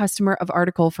and a customer of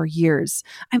Article for years.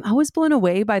 I'm always blown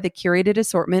away by the curated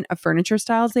assortment of furniture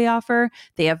styles they offer.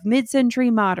 They have mid-century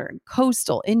modern,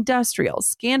 coastal, industrial,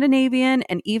 Scandinavian,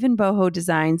 and even boho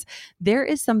designs. There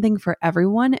is something for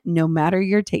everyone, no matter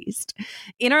your taste.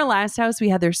 In our last house, we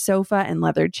had their sofa and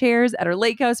leather chairs. At our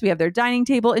lake house, we have their dining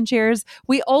table and chairs.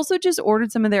 We also just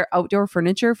ordered some of their outdoor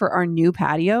furniture for our new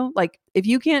patio. Like, if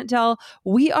you can't tell,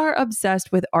 we are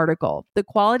obsessed with Article. The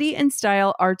quality and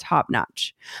style are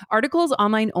top-notch. Article's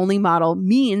online-only model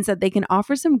means that they can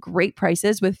offer some great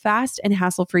prices with fast and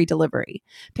hassle-free delivery.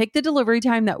 Pick the delivery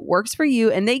time that works for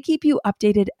you, and they keep you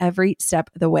updated every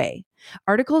step of the way.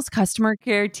 Article's customer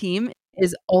care team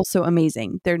is also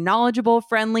amazing. They're knowledgeable,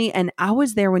 friendly, and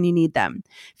always there when you need them.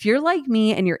 If you're like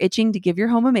me and you're itching to give your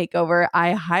home a makeover,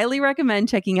 I highly recommend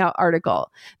checking out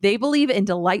Article. They believe in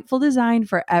delightful design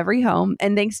for every home,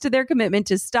 and thanks to their commitment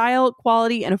to style,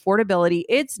 quality, and affordability,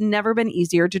 it's never been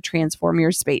easier to transform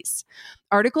your space.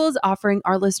 Article is offering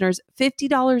our listeners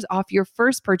 $50 off your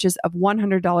first purchase of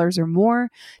 $100 or more.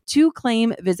 To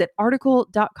claim, visit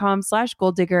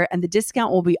article.com/goaldigger and the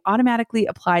discount will be automatically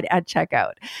applied at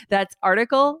checkout. That's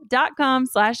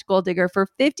article.com/goaldigger for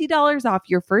 $50 off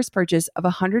your first purchase of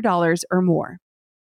 $100 or more.